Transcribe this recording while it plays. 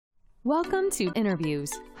Welcome to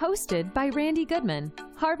Interviews, hosted by Randy Goodman,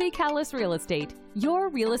 Harvey Callis Real Estate, your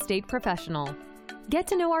real estate professional. Get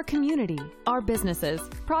to know our community, our businesses,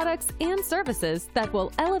 products, and services that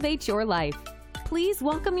will elevate your life. Please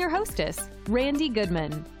welcome your hostess, Randy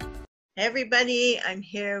Goodman. Hey everybody, I'm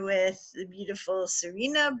here with the beautiful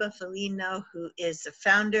Serena Buffalino, who is the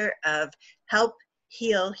founder of Help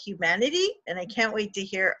Heal Humanity, and I can't wait to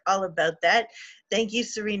hear all about that. Thank you,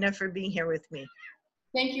 Serena, for being here with me.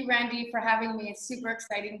 Thank you, Randy, for having me. It's super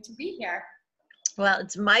exciting to be here. Well,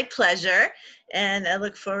 it's my pleasure, and I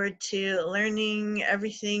look forward to learning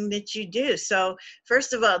everything that you do. So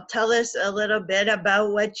first of all, tell us a little bit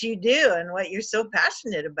about what you do and what you're so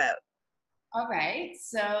passionate about. All right.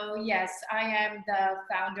 So yes, I am the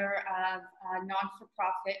founder of a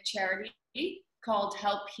non-for-profit charity called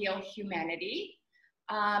Help Heal Humanity.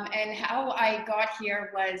 And how I got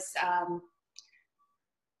here was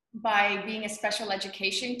by being a special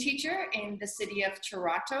education teacher in the city of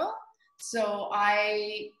Toronto. So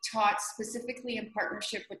I taught specifically in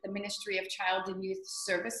partnership with the Ministry of Child and Youth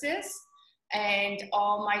Services. And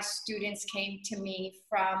all my students came to me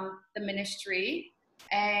from the ministry.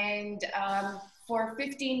 And for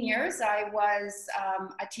 15 years, I was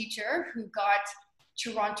a teacher who got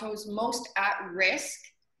Toronto's most at risk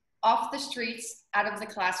off the streets, out of the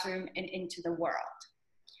classroom, and into the world.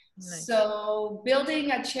 Nice. So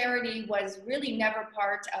building a charity was really never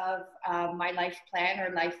part of my life plan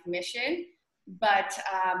or life mission, but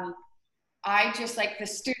I, just like the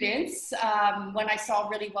students, when I saw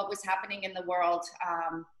really what was happening in the world,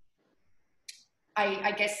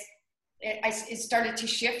 I guess it started to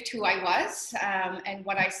shift who I was and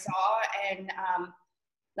what I saw. And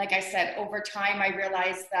like I said, over time, I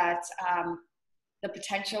realized that the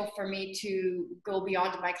potential for me to go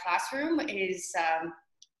beyond my classroom is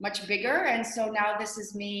much bigger. And so now this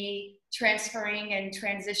is me transferring and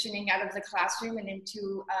transitioning out of the classroom and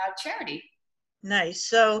into charity. Nice.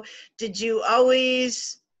 So did you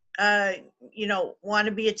always, want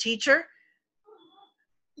to be a teacher?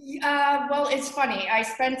 Well, it's funny. I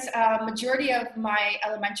spent a majority of my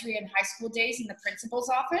elementary and high school days in the principal's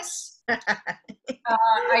office.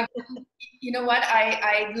 You know what?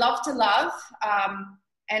 I love to love.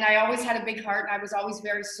 And I always had a big heart, and I was always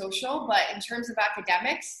very social. But in terms of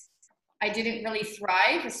academics, I didn't really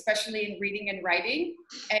thrive, especially in reading and writing.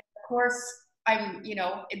 And of course,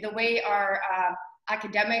 the way our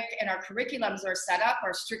academic and our curriculums are set up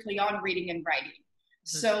are strictly on reading and writing.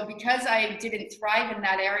 So because I didn't thrive in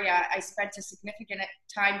that area, I spent a significant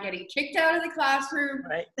time getting kicked out of the classroom,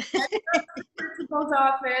 right? The principal's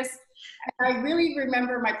office. And I really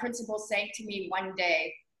remember my principal saying to me one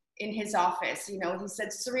day in his office, he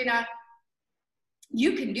said, "Serena,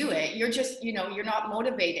 you can do it. You're just, you're not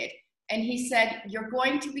motivated." And he said, "You're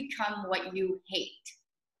going to become what you hate."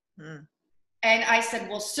 And I said,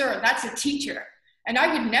 "Well, sir, that's a teacher. And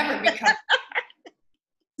I would never become."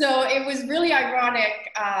 So it was really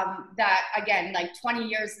ironic that, again, like 20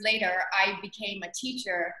 years later, I became a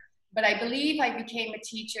teacher. But I believe I became a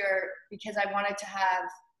teacher because I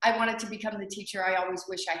wanted to become the teacher I always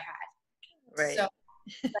wish I had. Right. So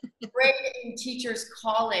grade in teachers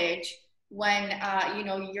college, when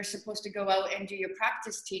you're supposed to go out and do your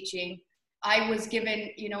practice teaching, I was given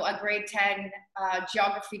a grade 10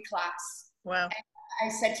 geography class. Wow.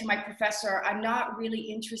 And I said to my professor, "I'm not really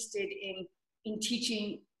interested in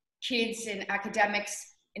teaching kids in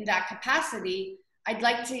academics in that capacity. I'd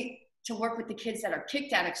like to work with the kids that are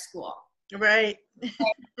kicked out of school." Right. And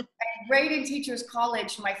grade in teachers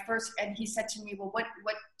college, and he said to me, "Well, what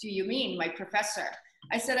do you mean, my professor?"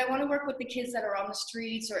 I said, "I want to work with the kids that are on the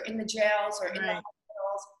streets or in the jails or in the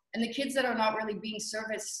hospitals, and the kids that are not really being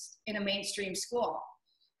serviced in a mainstream school."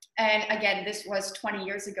 And again, this was 20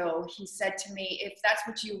 years ago. He said to me, "If that's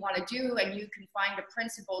what you want to do and you can find a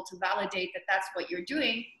principal to validate that that's what you're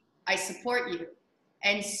doing, I support you."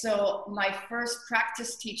 And so my first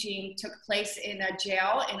practice teaching took place in a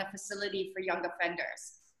jail, in a facility for young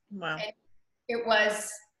offenders. Wow. And it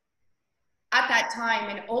was at that time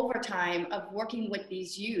and over time of working with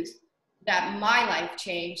these youth that my life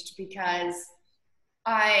changed, because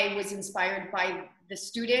I was inspired by the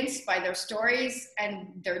students, by their stories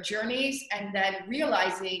and their journeys, and then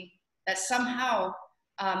realizing that somehow,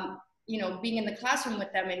 being in the classroom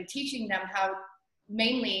with them and teaching them how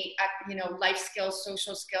mainly, life skills,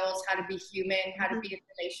 social skills, how to be human, how to be in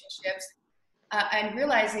relationships, and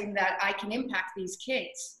realizing that I can impact these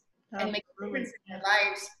kids and make a difference in their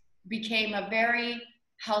lives became a very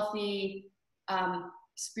healthy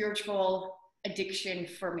spiritual addiction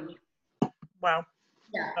for me. Wow.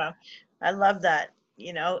 Yeah. Wow. I love that.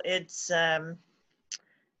 It's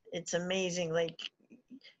amazing. Like,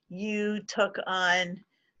 you took on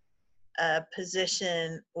a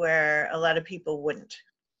position where a lot of people wouldn't,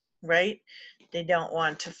 right? They don't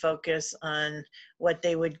want to focus on what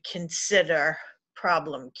they would consider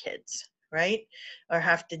problem kids, right? Or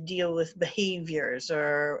have to deal with behaviors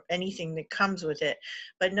or anything that comes with it.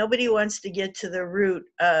 But nobody wants to get to the root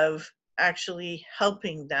of actually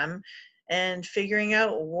helping them and figuring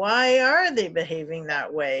out, why are they behaving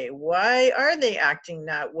that way? Why are they acting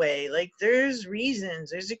that way? Like, there's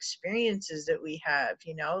reasons, there's experiences that we have,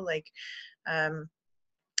 you know, like,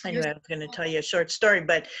 anyway, I was going to tell you a short story,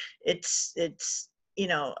 but it's, you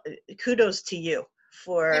know, kudos to you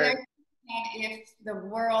for. And I think that if the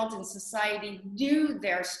world and society knew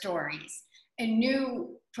their stories and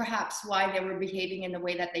knew perhaps why they were behaving in the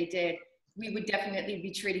way that they did, we would definitely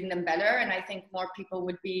be treating them better. And I think more people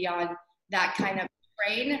would be on that kind of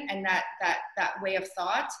train and that way of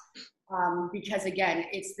thought. Because again,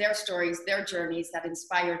 it's their stories, their journeys that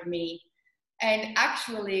inspired me. And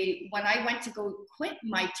actually, when I went to go quit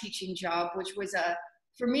my teaching job, which was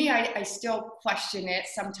for me, I still question it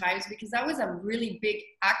sometimes, because that was a really big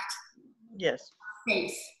act. Yes. Of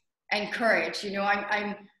faith and courage. You know,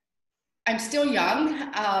 I'm still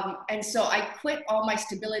young, and so I quit all my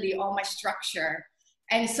stability, all my structure,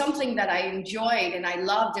 and something that I enjoyed and I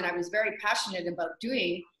loved and I was very passionate about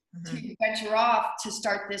doing, to venture off to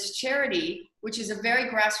start this charity, which is a very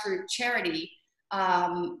grassroots charity,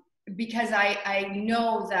 because I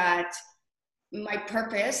know that my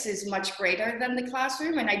purpose is much greater than the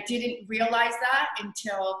classroom, and I didn't realize that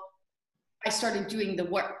until I started doing the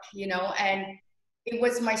work, you know. And it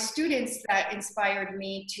was my students that inspired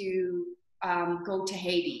me to go to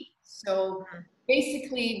Haiti. So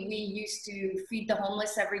basically, we used to feed the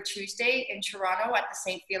homeless every Tuesday in Toronto at the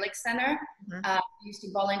St. Felix Center. We used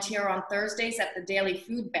to volunteer on Thursdays at the Daily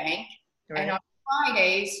Food Bank. Right. And on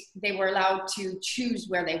Fridays, they were allowed to choose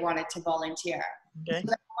where they wanted to volunteer. Okay.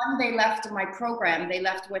 So when they left my program, they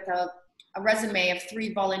left with a resume of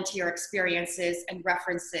 3 volunteer experiences and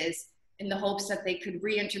references, in the hopes that they could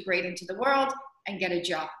reintegrate into the world and get a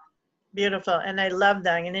job. Beautiful. And I love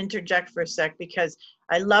that. I'm going to interject for a sec, because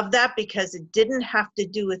I love that, because it didn't have to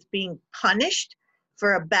do with being punished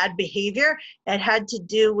for a bad behavior. It had to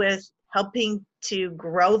do with helping to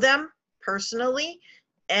grow them personally,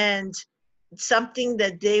 and something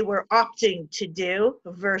that they were opting to do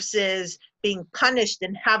versus being punished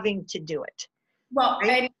and having to do it. Well,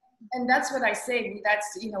 right? and that's what I say.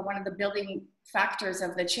 That's, you know, one of the building factors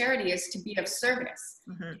of the charity is to be of service.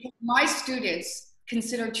 My students,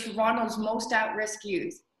 considered Toronto's most at-risk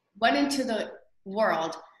youth, went into the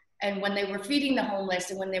world, and when they were feeding the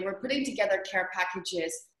homeless and when they were putting together care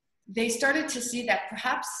packages, they started to see that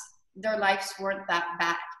perhaps their lives weren't that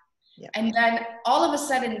bad. Yep. And then all of a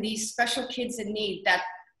sudden, these special kids in need that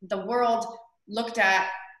the world looked at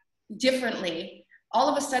differently, all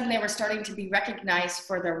of a sudden they were starting to be recognized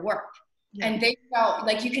for their work. Yeah. And they felt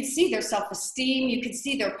like, you could see their self-esteem, you could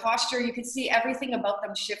see their posture, you could see everything about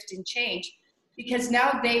them shift and change, because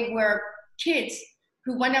now they were kids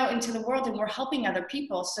who went out into the world and were helping other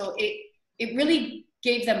people. So it really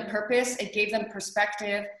gave them purpose, it gave them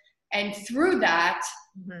perspective. And through that,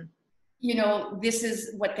 you know, this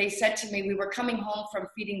is what they said to me. We were coming home from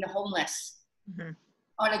feeding the homeless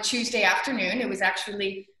on a Tuesday afternoon. It was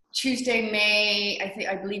actually Tuesday, May,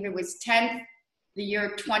 I believe it was 10th, the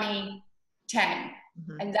year 2010.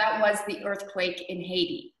 And that was the earthquake in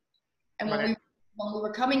Haiti. And when we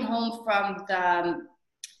were coming home from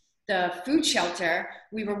the food shelter,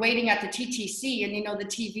 we were waiting at the TTC, and you know, the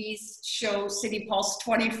TVs show City Pulse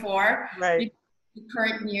 24, right, the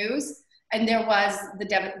current news, and there was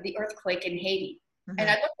the earthquake in Haiti. And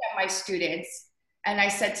I looked at my students and I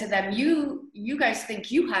said to them, you guys think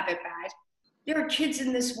you have it bad. There are kids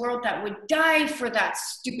in this world that would die for that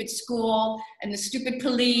stupid school and the stupid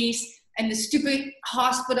police and the stupid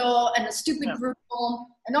hospital and the stupid group home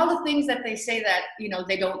and all the things that they say that, you know,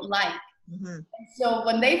 they don't like. And so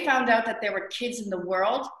when they found out that there were kids in the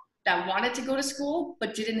world that wanted to go to school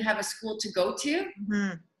but didn't have a school to go to,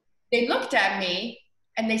 they looked at me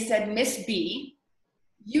and they said, Miss B,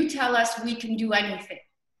 you tell us we can do anything.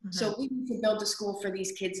 So we need to build a school for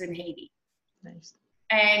these kids in Haiti. Nice.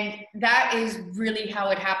 And that is really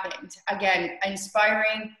how it happened. Again,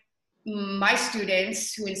 inspiring my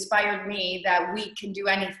students, who inspired me that we can do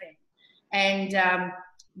anything. And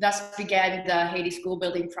thus began the Haiti School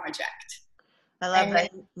Building Project. I love that.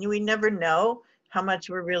 We never know how much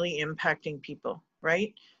we're really impacting people,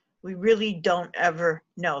 right? We really don't ever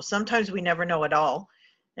know. Sometimes we never know at all.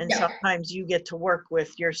 And sometimes you get to work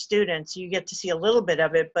with your students, you get to see a little bit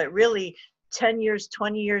of it, but really 10 years,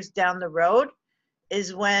 20 years down the road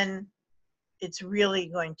is when it's really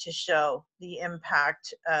going to show the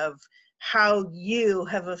impact of how you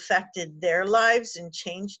have affected their lives and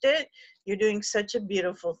changed it. You're doing such a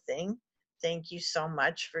beautiful thing. Thank you so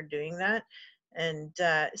much for doing that. And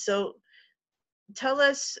so tell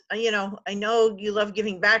us, I know you love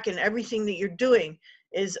giving back, and everything that you're doing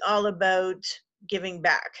is all about giving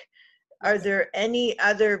back. Are there any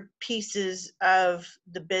other pieces of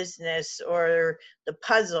the business or the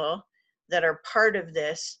puzzle that are part of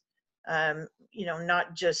this?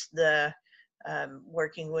 Not just the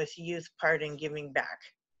working with youth part and giving back.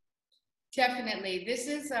 Definitely. This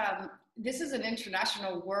is an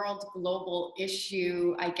international, world, global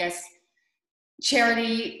issue, I guess,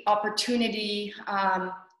 charity opportunity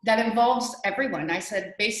that involves everyone. I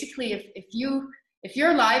said, basically, if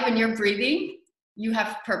you're alive and you're breathing, you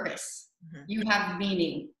have purpose, mm-hmm. you have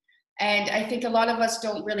meaning. And I think a lot of us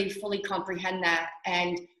don't really fully comprehend that.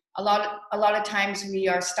 And a lot of times we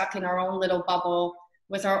are stuck in our own little bubble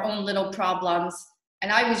with our own little problems.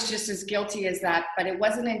 And I was just as guilty as that, but it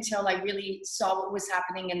wasn't until I really saw what was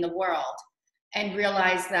happening in the world and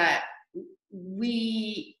realized that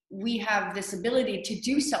we have this ability to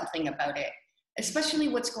do something about it, especially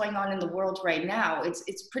what's going on in the world right now.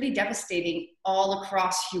 It's pretty devastating all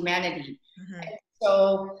across humanity. Mm-hmm. And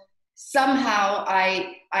so somehow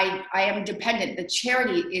I am dependent, the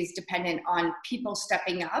charity is dependent on people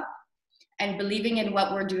stepping up and believing in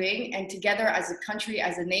what we're doing, and together as a country,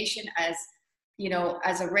 as a nation, as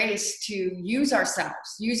a race, to use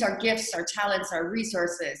ourselves, use our gifts, our talents, our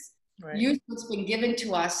resources, right. Use what's been given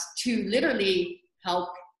to us to literally help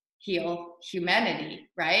heal humanity,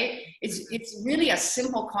 right? It's really a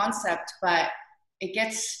simple concept, but it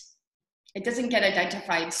doesn't get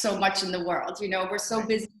identified so much in the world. We're so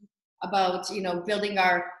busy about, building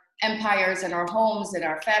our empires and our homes and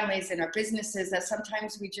our families and our businesses that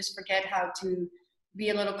sometimes we just forget how to be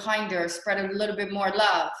a little kinder, spread a little bit more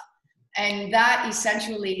love. And that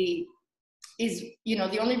essentially is,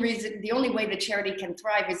 the only way the charity can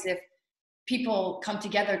thrive is if people come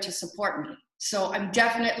together to support me. So I'm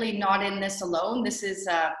definitely not in this alone. This is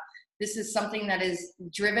something that is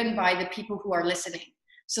driven by the people who are listening.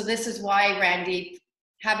 So this is why, Randy,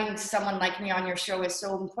 having someone like me on your show is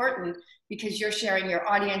so important, because you're sharing your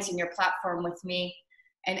audience and your platform with me,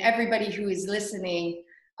 and everybody who is listening.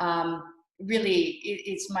 Really,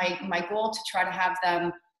 it's my goal to try to have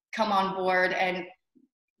them come on board and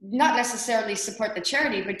not necessarily support the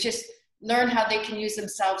charity, but just learn how they can use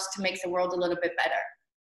themselves to make the world a little bit better.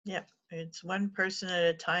 Yeah, it's one person at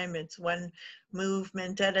a time. It's one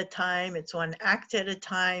movement at a time. It's one act at a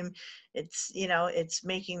time. It's, it's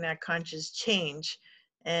making that conscious change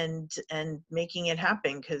and making it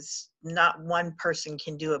happen, because not one person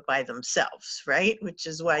can do it by themselves, right? Which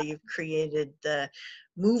is why you've created the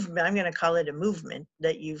movement. I'm going to call it a movement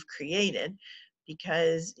that you've created,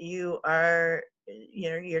 because you are,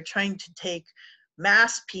 you're trying to take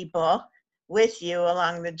mass people with you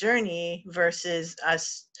along the journey versus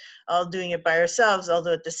us all doing it by ourselves.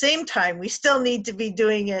 Although at the same time, we still need to be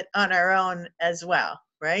doing it on our own as well,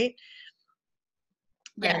 right?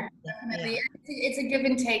 Yeah, definitely. Yeah. It's a give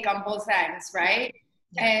and take on both ends, right?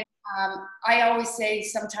 Yeah. And I always say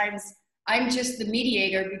sometimes I'm just the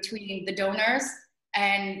mediator between the donors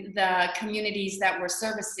and the communities that we're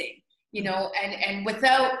servicing, and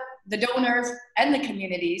without the donors and the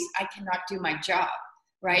communities, I cannot do my job,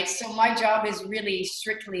 right? So my job is really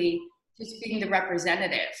strictly just being the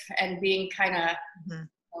representative and being kind of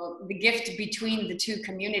the gift between the two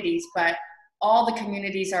communities, but all the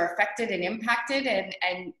communities are affected and impacted,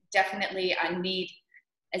 and definitely I need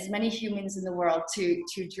as many humans in the world to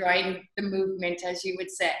join the movement, as you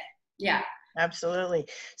would say. Yeah. Absolutely.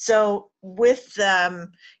 So with,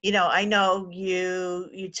 I know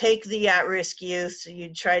you take the at-risk youth,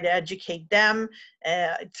 you try to educate them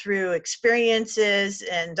through experiences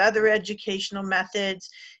and other educational methods.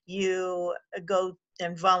 You go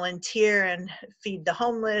and volunteer and feed the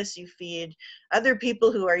homeless, you feed other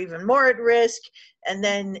people who are even more at risk, and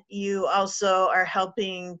then you also are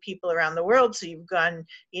helping people around the world. So you've gone,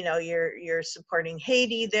 you're supporting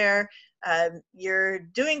Haiti there. You're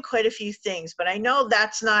doing quite a few things, but I know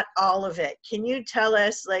that's not all of it. Can you tell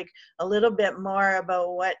us a little bit more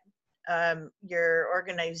about what your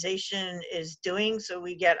organization is doing, so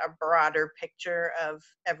we get a broader picture of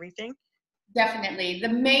everything? Definitely. The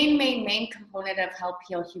main component of Help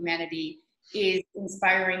Heal Humanity is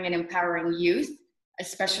inspiring and empowering youth,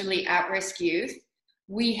 especially at-risk youth.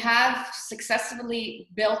 We have successfully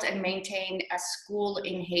built and maintained a school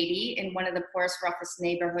in Haiti, in one of the poorest, roughest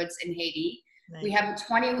neighborhoods in Haiti. Nice. We have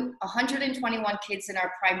 121 kids in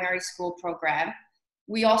our primary school program.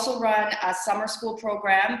 We also run a summer school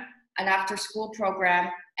program an after-school program,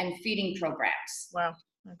 and feeding programs. Wow.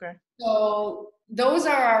 Okay. So those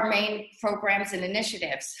are our main programs and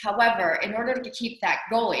initiatives. However, in order to keep that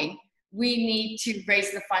going, we need to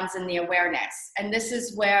raise the funds and the awareness. And this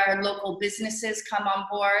is where local businesses come on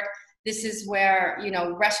board. This is where, you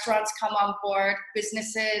know, restaurants come on board,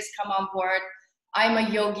 businesses come on board. I'm a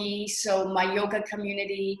yogi, so my yoga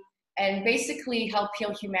community, and basically Help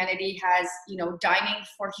Heal Humanity has, you know, Dining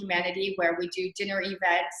for Humanity, where we do dinner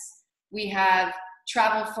events. We have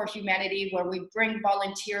Travel for Humanity, where we bring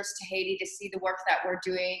volunteers to Haiti to see the work that we're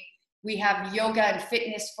doing. We have Yoga and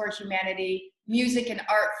Fitness for Humanity, Music and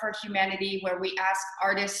Art for Humanity, where we ask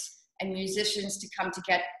artists and musicians to come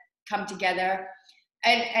together.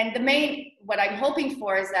 And the main, what I'm hoping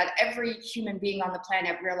for is that every human being on the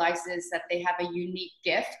planet realizes that they have a unique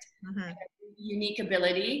gift, a unique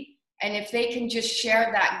ability. And if they can just share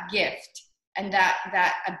that gift and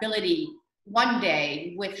that ability one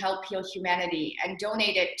day with Help Heal Humanity and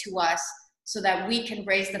donate it to us so that we can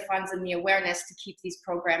raise the funds and the awareness to keep these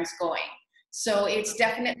programs going. So it's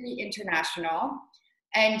definitely international.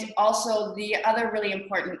 And also the other really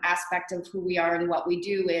important aspect of who we are and what we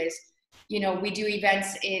do is, you know, we do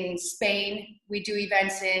events in Spain, we do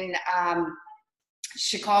events in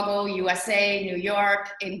Chicago, USA, New York,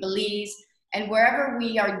 in Belize, and wherever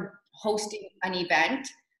we are hosting an event,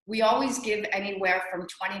 we always give anywhere from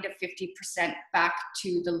 20 to 50% back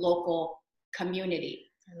to the local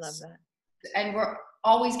community. I love that. And we're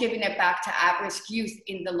always giving it back to at-risk youth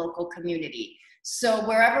in the local community. So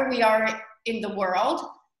wherever we are in the world,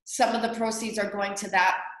 some of the proceeds are going to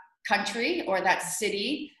that country or that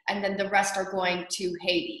city, and then the rest are going to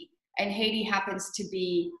Haiti. And Haiti happens to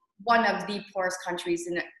be one of the poorest countries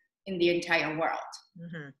in the entire world.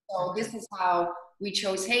 So this is how we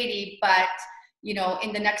chose Haiti, but you know,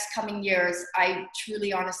 in the next coming years, I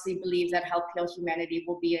truly honestly believe that Help Heal Humanity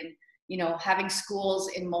will be in, you know, having schools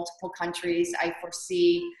in multiple countries. I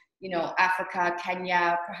foresee, you know, Africa,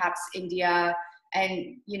 Kenya, perhaps India,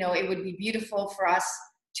 and, you know, it would be beautiful for us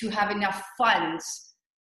to have enough funds,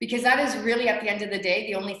 because that is really, at the end of the day,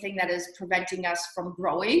 the only thing that is preventing us from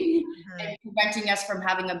growing and preventing us from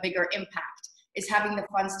having a bigger impact is having the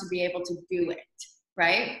funds to be able to do it,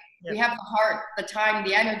 right? We have the heart, the time,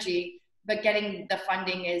 the energy, but getting the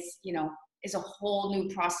funding is, you know, is a whole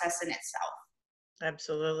new process in itself.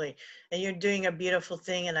 Absolutely. And you're doing a beautiful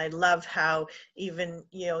thing. And I love how even,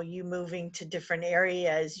 you know, you moving to different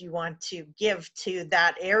areas, you want to give to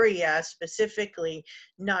that area specifically,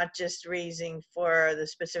 not just raising for the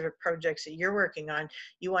specific projects that you're working on.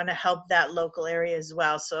 You want to help that local area as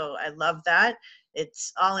well. So I love that.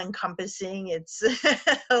 It's all encompassing. It's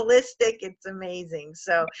holistic. It's amazing.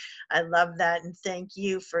 So I love that. And thank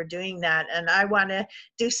you for doing that. And I want to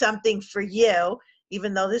do something for you.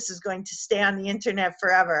 Even though this is going to stay on the internet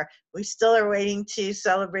forever, we still are waiting to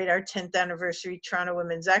celebrate our 10th anniversary Toronto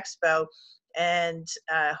Women's Expo, and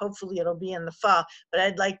hopefully it'll be in the fall. But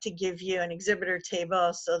I'd like to give you an exhibitor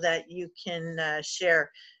table so that you can share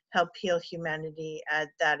Help Heal Humanity at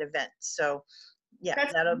that event. So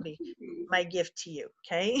yeah, that'll be my gift to you,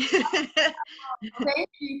 okay?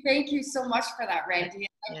 Thank you so much for that, Randy.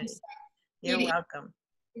 You're welcome.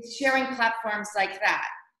 It's sharing platforms like that,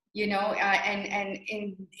 you know, and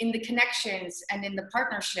in the connections and in the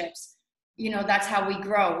partnerships, you know, that's how we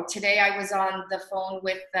grow. Today I was on the phone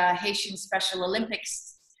with the Haitian Special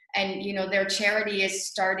Olympics, and, you know, their charity is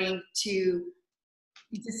starting to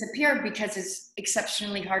disappear because it's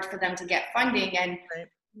exceptionally hard for them to get funding. And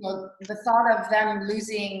you know, the thought of them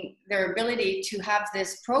losing their ability to have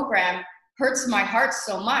this program hurts my heart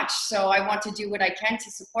so much. So I want to do what I can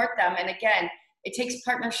to support them. And again, it takes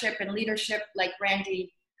partnership and leadership like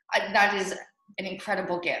Randy. That is an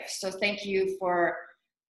incredible gift. So thank you for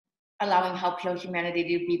allowing Help Heal Humanity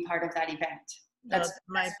to be part of that event. That's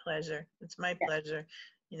my pleasure. It's my pleasure.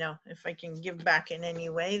 You know, if I can give back in any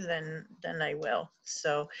way, then I will.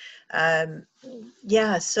 So,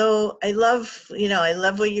 yeah, so I love, you know, I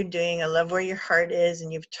love what you're doing. I love where your heart is,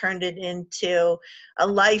 and you've turned it into a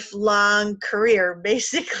lifelong career,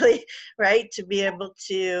 basically, right? To be able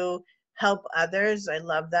to help others. I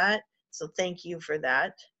love that. So thank you for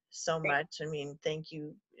that so much. I mean, thank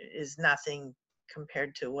you is nothing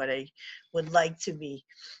compared to what I would like to be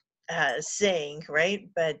saying, right?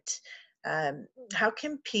 But how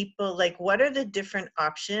can people, like, what are the different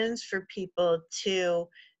options for people to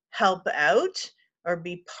help out or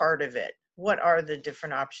be part of it? What are the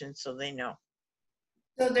different options so they know?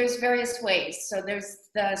 So there's various ways. So there's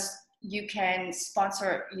you can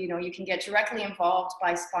sponsor, you know, you can get directly involved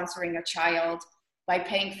by sponsoring a child, by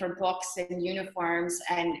paying for books and uniforms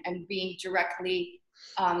and being directly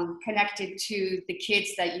connected to the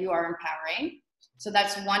kids that you are empowering. So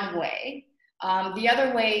that's one way. The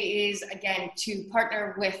other way is, again, to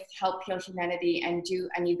partner with Help Heal Humanity and do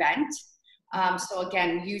an event. So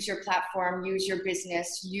again, use your platform, use your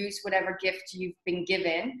business, use whatever gift you've been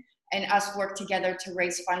given, and us work together to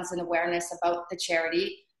raise funds and awareness about the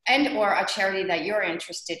charity and or a charity that you're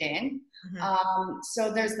interested in.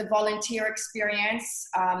 So there's the volunteer experience,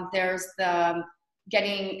 there's the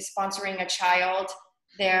sponsoring a child,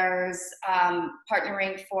 there's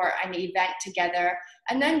partnering for an event together,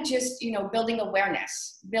 and then just, building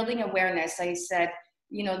awareness. I said,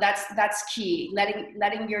 that's key.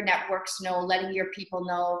 Letting your networks know, letting your people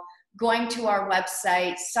know, going to our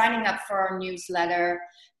website, signing up for our newsletter,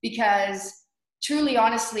 because truly,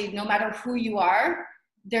 honestly, no matter who you are,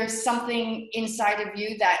 there's something inside of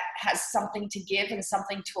you that has something to give and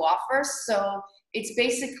something to offer. So it's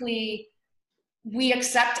basically, we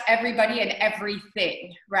accept everybody and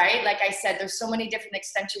everything, right? Like I said, there's so many different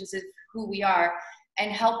extensions of who we are,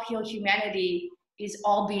 and Help Heal Humanity is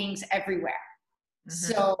all beings everywhere.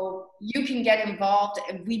 So you can get involved,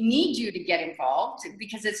 and we need you to get involved,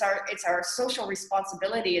 because it's our social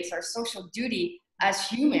responsibility, it's our social duty as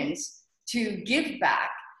humans to give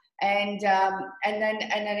back. And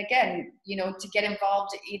then again, to get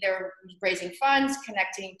involved, either raising funds,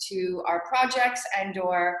 connecting to our projects, and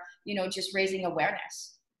or just raising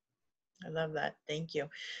awareness. I love that. Thank you.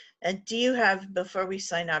 And do you have, before we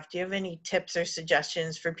sign off, do you have any tips or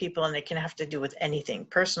suggestions for people? And it can have to do with anything,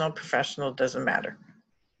 personal, professional, doesn't matter.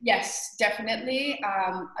 Yes, definitely.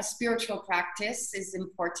 A spiritual practice is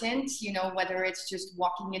important, whether it's just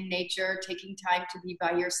walking in nature, taking time to be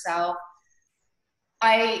by yourself.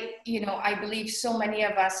 I believe so many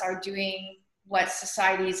of us are doing what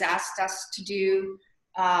society has asked us to do.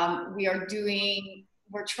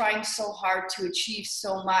 We're trying so hard to achieve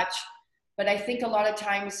so much, but I think a lot of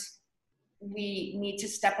times we need to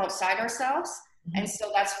step outside ourselves. And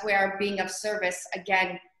so that's where being of service and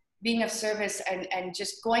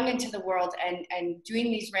just going into the world and doing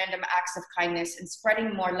these random acts of kindness and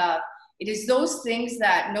spreading more love. It is those things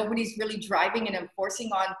that nobody's really driving and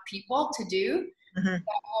enforcing on people to do that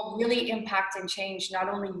will really impact and change not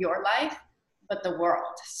only your life, but the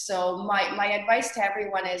world. So my advice to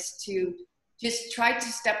everyone is to just try to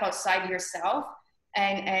step outside yourself.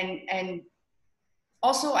 And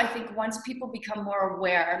also, I think once people become more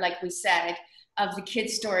aware, like we said, of the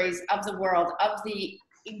kids' stories, of the world, of the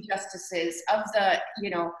injustices, of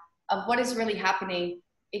of what is really happening,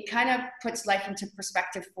 it kind of puts life into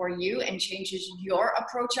perspective for you and changes your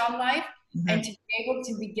approach on life. And to be able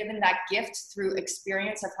to be given that gift through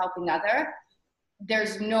experience of helping other,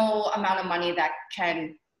 there's no amount of money that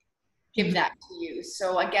can give that to you.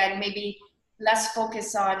 So again, maybe less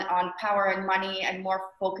focus on power and money and more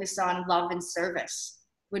focus on love and service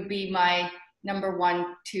would be my number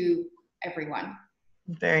one to everyone.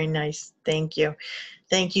 Very nice. Thank you.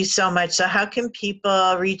 Thank you so much. So how can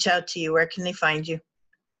people reach out to you? Where can they find you?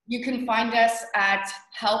 You can find us at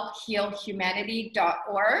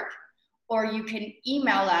helphealhumanity.org, or you can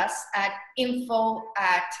email us at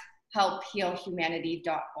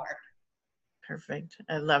info@helphealhumanity.org. Perfect.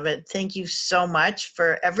 I love it. Thank you so much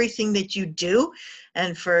for everything that you do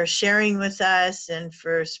and for sharing with us and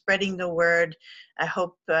for spreading the word. I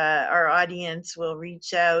hope our audience will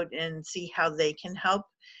reach out and see how they can help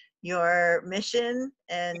your mission.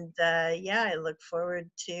 And I look forward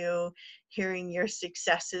to hearing your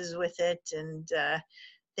successes with it. And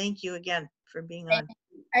thank you again for being on.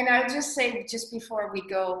 And I'll just say, just before we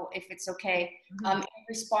go, if it's okay, in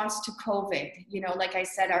response to COVID, like I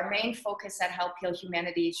said, our main focus at Help Heal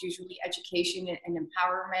Humanity is usually education and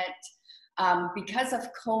empowerment. Because of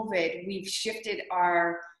COVID, we've shifted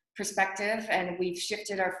our perspective and we've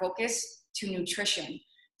shifted our focus to nutrition.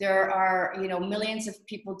 There are, millions of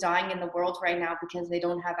people dying in the world right now because they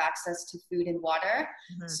don't have access to food and water.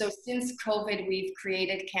 So since COVID, we've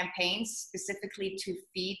created campaigns specifically to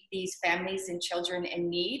feed these families and children in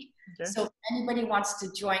need. So if anybody wants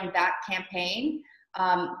to join that campaign,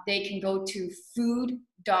 they can go to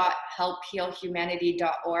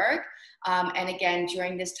food.helphealhumanity.org. And again,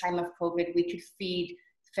 during this time of COVID, we could feed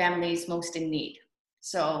families most in need.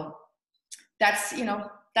 So that's,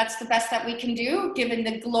 that's the best that we can do given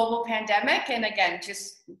the global pandemic. And again,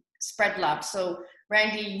 just spread love. So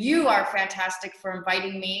Randy, you are fantastic for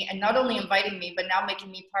inviting me, and not only inviting me, but now making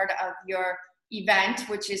me part of your event,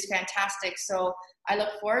 which is fantastic. So I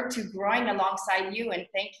look forward to growing alongside you, and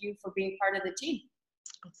thank you for being part of the team.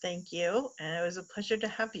 Well, thank you. And it was a pleasure to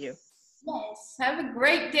have you. Yes. Have a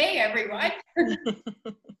great day, everyone.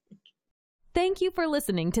 Thank you for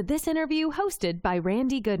listening to this interview hosted by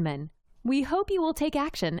Randy Goodman. We hope you will take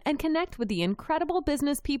action and connect with the incredible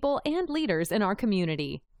business people and leaders in our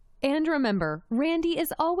community. And remember, Randy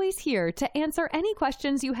is always here to answer any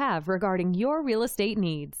questions you have regarding your real estate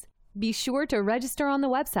needs. Be sure to register on the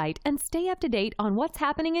website and stay up to date on what's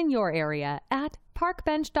happening in your area at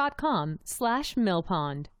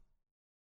parkbench.com/millpond.